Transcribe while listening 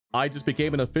I just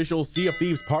became an official Sea of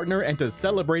Thieves partner, and to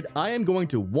celebrate, I am going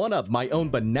to one-up my own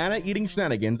banana-eating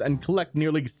shenanigans and collect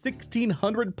nearly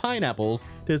 1,600 pineapples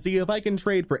to see if I can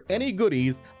trade for any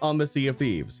goodies on the Sea of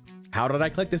Thieves. How did I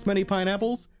collect this many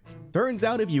pineapples? Turns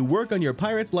out if you work on your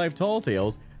Pirate's Life Tall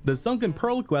Tales, the Sunken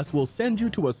Pearl quest will send you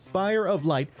to a spire of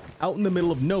light out in the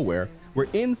middle of nowhere, where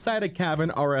inside a cabin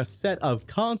are a set of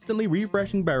constantly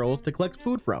refreshing barrels to collect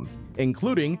food from,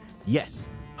 including, yes,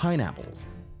 pineapples.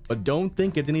 But don't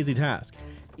think it's an easy task.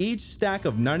 Each stack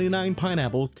of 99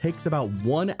 pineapples takes about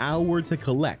 1 hour to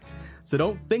collect, so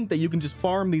don't think that you can just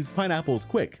farm these pineapples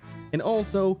quick. And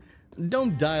also,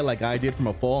 don't die like I did from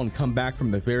a fall and come back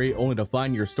from the ferry only to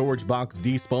find your storage box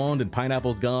despawned and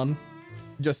pineapples gone.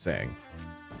 Just saying.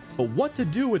 But what to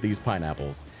do with these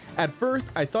pineapples? At first,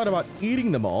 I thought about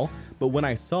eating them all, but when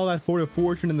I saw that Fort of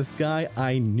Fortune in the sky,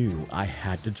 I knew I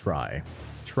had to try.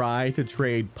 Try to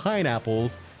trade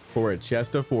pineapples for a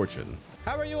chest of fortune.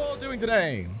 How are you all doing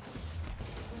today?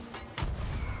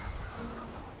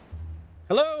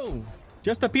 Hello,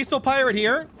 just a peaceful pirate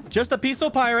here. Just a peaceful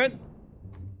pirate.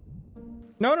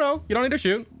 No, you don't need to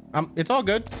shoot. It's all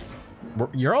good.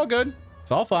 You're all good.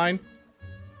 It's all fine.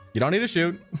 You don't need to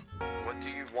shoot. What do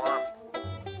you want?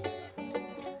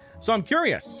 So I'm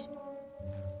curious.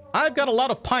 I've got a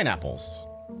lot of pineapples.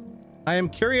 I am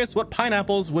curious what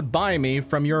pineapples would buy me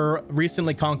from your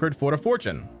recently conquered Fort of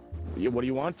Fortune. What do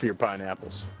you want for your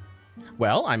pineapples?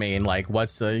 Well, I mean, like,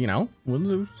 what's you know, Hey,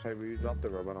 will you drop the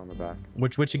robot on the back?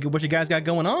 what you guys got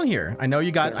going on here? I know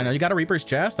you got a Reaper's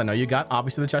chest. I know you got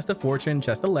obviously the chest of fortune,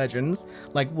 chest of legends.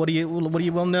 Like, what do you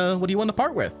want to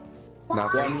part with?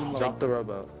 Nothing. Well, I mean, like, drop the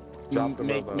robot. Drop the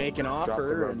robot. Make an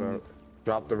offer.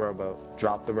 Drop the robot.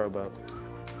 Drop the robot.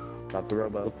 Drop the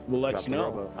robot. We'll let Drop you the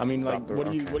know. robot. I mean, like, Drop the- what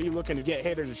are you okay. looking to get?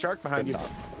 Hey, there's a shark behind you.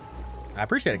 I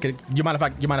appreciate it. You mind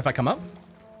if I come up?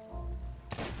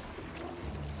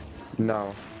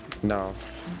 No.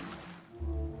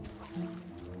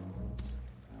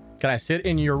 Can I sit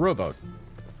in your rowboat?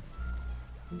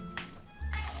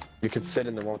 You could sit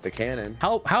in the one with the cannon.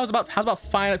 How's about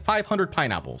 500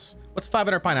 pineapples? What's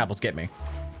 500 pineapples get me?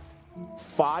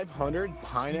 500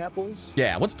 pineapples?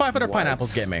 Yeah, what's 500 What?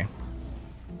 pineapples get me?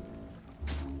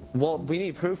 Well, we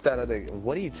need proof that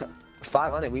what do you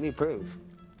 500? We need proof.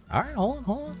 All right, hold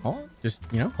on. Just,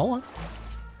 hold on.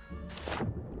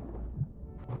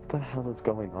 What the hell is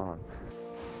going on?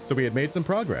 So we had made some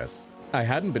progress. I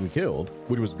hadn't been killed,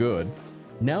 which was good.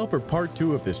 Now for part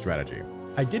 2 of this strategy.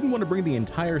 I didn't want to bring the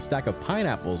entire stack of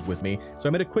pineapples with me, so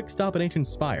I made a quick stop at Ancient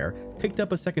Spire, picked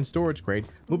up a second storage crate,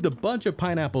 moved a bunch of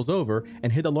pineapples over,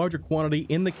 and hid a larger quantity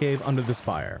in the cave under the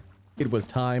spire. It was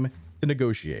time to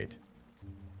negotiate.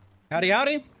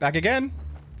 Howdy, back again.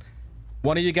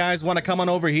 One of you guys want to come on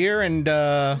over here and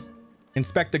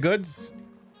inspect the goods?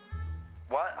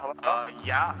 What?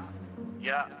 Yeah.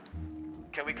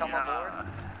 Can we come aboard?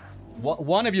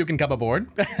 One of you can come aboard.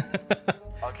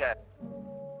 Okay.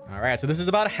 All right, so this is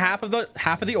about half of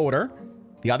the order.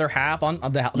 The other half on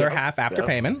the other half after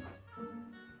payment.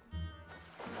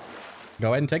 Go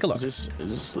ahead and take a look. Is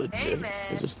this legit? Hey, man.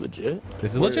 Is this legit?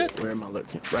 This is legit. Where am I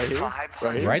looking? Right here?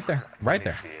 Right here? Right there. Right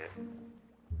there. See it.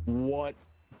 What,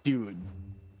 dude?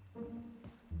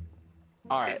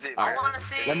 All right. Is it- all I right. want to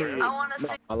see. Let me. I want to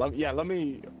see. Let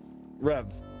me. Rev,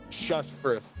 shush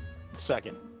for a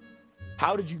second.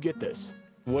 How did you get this?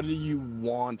 What do you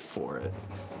want for it?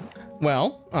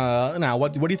 Well, now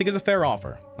what do you think is a fair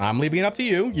offer? I'm leaving it up to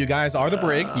you. You guys are the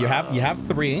brig. You have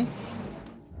 3.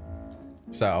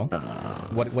 So,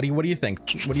 what do you think?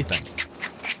 What do you think?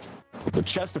 The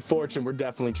chest of fortune, we're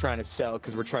definitely trying to sell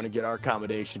because we're trying to get our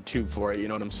accommodation too for it. You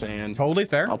know what I'm saying? Totally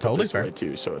fair. I'll put Totally this fair. way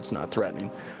too, so it's not threatening.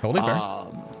 Totally fair.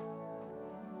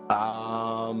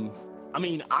 I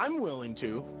mean, I'm willing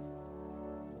to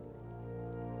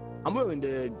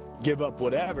give up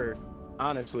whatever,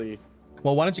 honestly.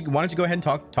 Well, why don't you go ahead and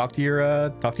talk to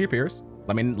your peers?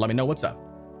 Let me know what's up.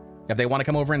 If they want to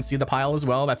come over and see the pile as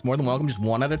well, that's more than welcome. Just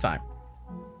one at a time.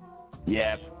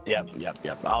 Yep.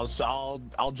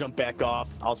 I'll jump back off.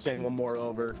 I'll send one more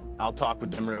over. I'll talk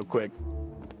with them real quick.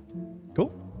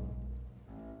 Cool.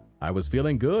 I was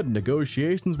feeling good.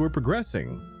 Negotiations were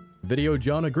progressing. Video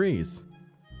John agrees.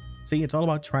 See, it's all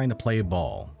about trying to play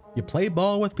ball. You play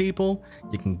ball with people,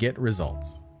 you can get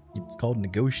results. It's called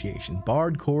negotiation.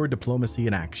 Bardcore diplomacy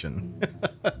in action.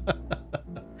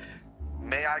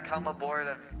 May I come aboard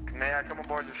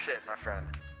the ship, my friend?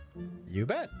 You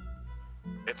bet.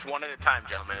 It's one at a time,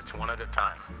 gentlemen. It's one at a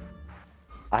time.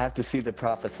 I have to see the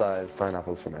prophesized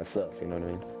pineapples for myself, you know what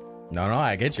I mean? No,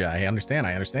 I get you. I understand.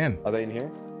 Are they in here?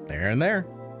 There and there.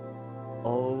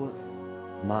 Oh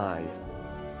my.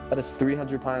 That is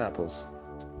 300 pineapples.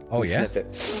 Oh, yeah? Sniff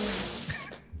it.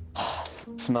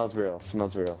 Smells real.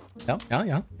 Smells real.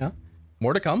 Yeah.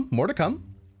 More to come. More to come.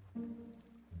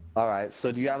 All right.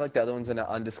 So do you have like the other ones in an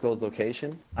undisclosed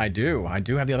location? I do have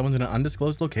the other ones in an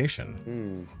undisclosed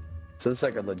location. So it's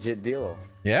like a legit deal.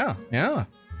 Yeah.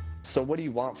 So what do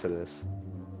you want for this?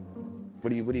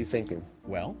 What are you thinking?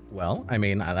 Well, I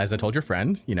mean, as I told your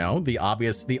friend, you know, the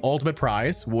ultimate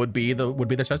prize would be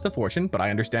the chest of fortune, but I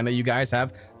understand that you guys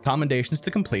have commendations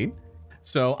to complete.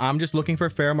 So I'm just looking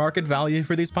for fair market value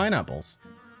for these pineapples.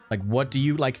 Like, what do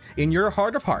you, like, in your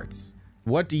heart of hearts,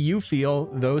 what do you feel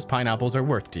those pineapples are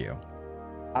worth to you?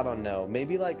 I don't know.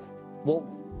 Maybe like, well,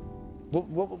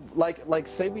 like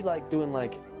say we like doing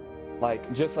like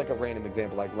just like a random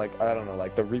example, like I don't know,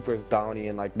 like the Reaper's Bounty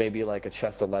and like maybe like a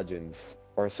chest of legends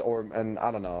or and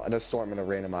I don't know, an assortment of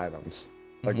random items.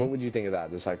 Like, what would you think of that?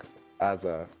 Just like as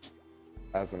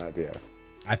an idea.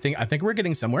 I think we're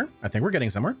getting somewhere.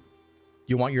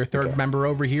 You want your third member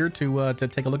over here to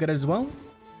take a look at it as well?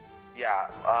 Yeah,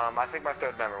 I think my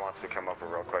third member wants to come over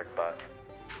real quick, but...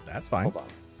 That's fine. Hold on.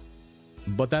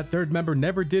 But that third member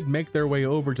never did make their way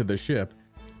over to the ship.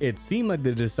 It seemed like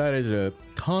they decided to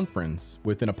conference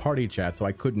within a party chat so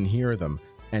I couldn't hear them,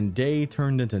 and day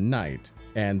turned into night,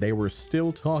 and they were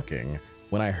still talking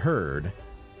when I heard...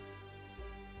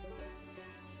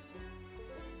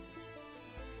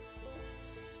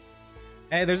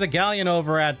 Hey, there's a galleon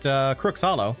over at Crook's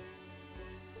Hollow.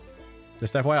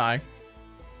 Just FYI.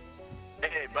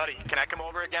 Hey, buddy, can I come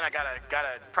over again? I got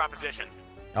a proposition.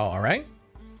 Oh, all right.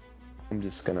 I'm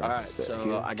just gonna. All right, sit so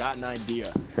here. I got an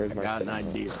idea. Here's I my got an cinnamon.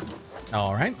 idea.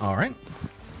 All right.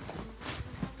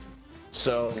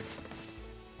 So,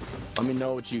 let me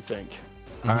know what you think.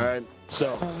 All right.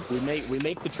 So we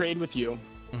make the trade with you.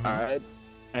 All right,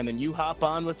 and then you hop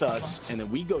on with us, and then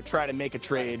we go try to make a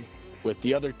trade with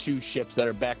the other two ships that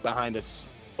are back behind us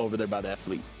over there by that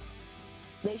fleet.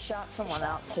 They shot someone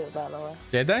out too, by the way.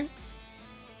 Did they?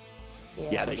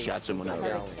 Yeah, they shot someone I out.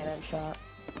 heard a cannon shot.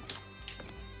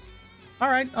 All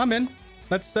right, I'm in.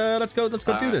 Let's go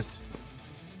do this.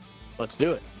 Let's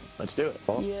do it.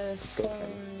 Well, Yes, go sir.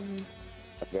 ahead.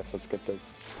 I guess let's get the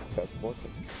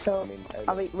working. So,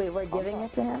 I mean, wait, we're giving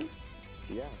it to him?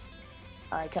 Yeah.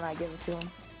 Alright, can I give it to him?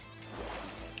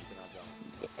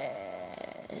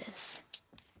 Yes.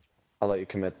 I'll let you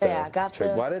commit the Yeah, I got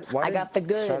trade. the- Why I got the did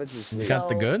goods. strategists You leave? got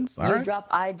the goods? All You right. drop,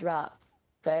 I drop.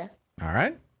 Okay? All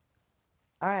right.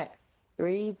 Alright.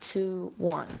 3, 2,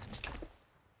 1.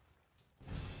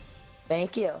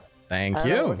 Thank you. Thank I don't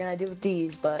know what we're you. gonna do with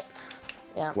these, but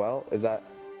yeah. Well, is that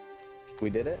we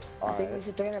did it? I think we Alright.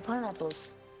 said 300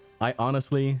 pineapples. I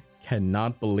honestly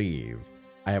cannot believe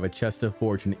I have a chest of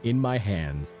fortune in my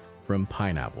hands from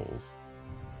pineapples.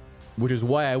 Which is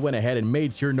why I went ahead and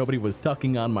made sure nobody was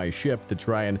tucking on my ship to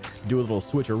try and do a little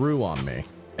switcheroo on me.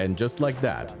 And just like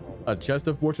that, a chest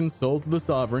of fortune sold to the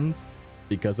sovereigns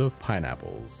because of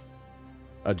pineapples.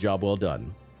 A job well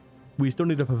done. We still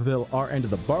need to fulfill our end of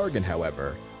the bargain,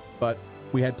 however, but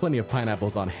we had plenty of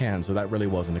pineapples on hand, so that really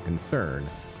wasn't a concern.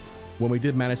 When we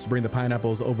did manage to bring the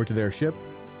pineapples over to their ship,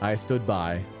 I stood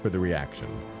by for the reaction.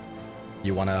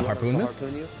 You want to You want us harpoon to this?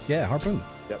 harpoon you? Yeah, harpoon.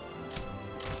 Yep.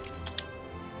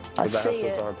 I Was that how see supposed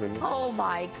it. to harpoon you? Oh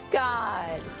my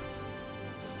god.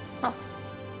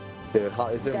 Dude,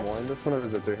 is there That's- more in this one or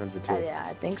is it 302? Yeah,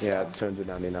 I think so. Yeah, it's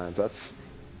 299.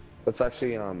 That's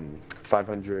actually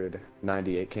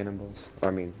 598 cannonballs.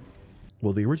 I mean,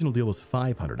 Well, the original deal was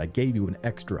 500. I gave you an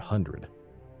extra 100.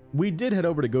 We did head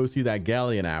over to go see that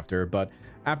galleon after, but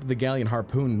after the galleon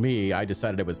harpooned me, I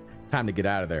decided it was time to get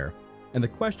out of there. And the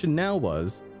question now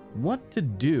was, what to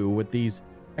do with these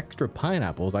extra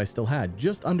pineapples I still had,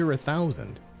 just under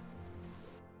 1,000?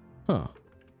 Huh.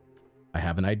 I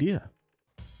have an idea.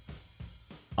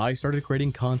 I started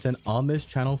creating content on this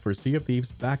channel for Sea of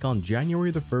Thieves back on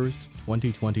January the 1st,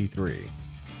 2023.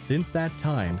 Since that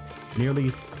time, nearly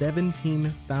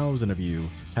 17,000 of you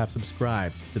have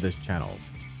subscribed to this channel.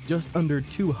 Just under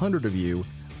 200 of you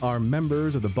are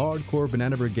members of the Bardcore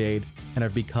Banana Brigade and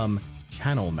have become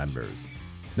channel members.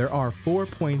 There are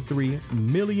 4.3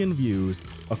 million views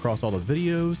across all the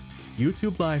videos,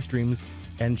 YouTube live streams,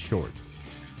 and shorts.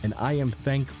 And I am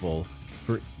thankful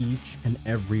for each and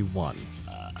every one.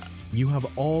 You have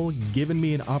all given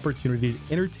me an opportunity to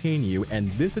entertain you, and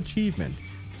this achievement,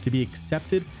 to be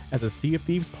accepted as a Sea of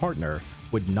Thieves partner,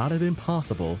 would not have been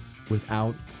possible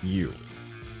without you.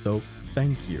 So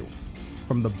thank you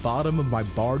from the bottom of my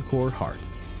Bardcore heart.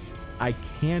 I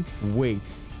can't wait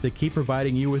to keep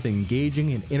providing you with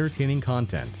engaging and entertaining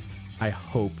content. I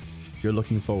hope you're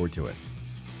looking forward to it.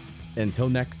 Until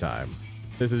next time,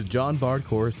 this is Jon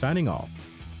Bardcore signing off,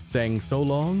 saying so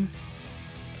long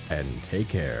and take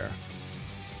care.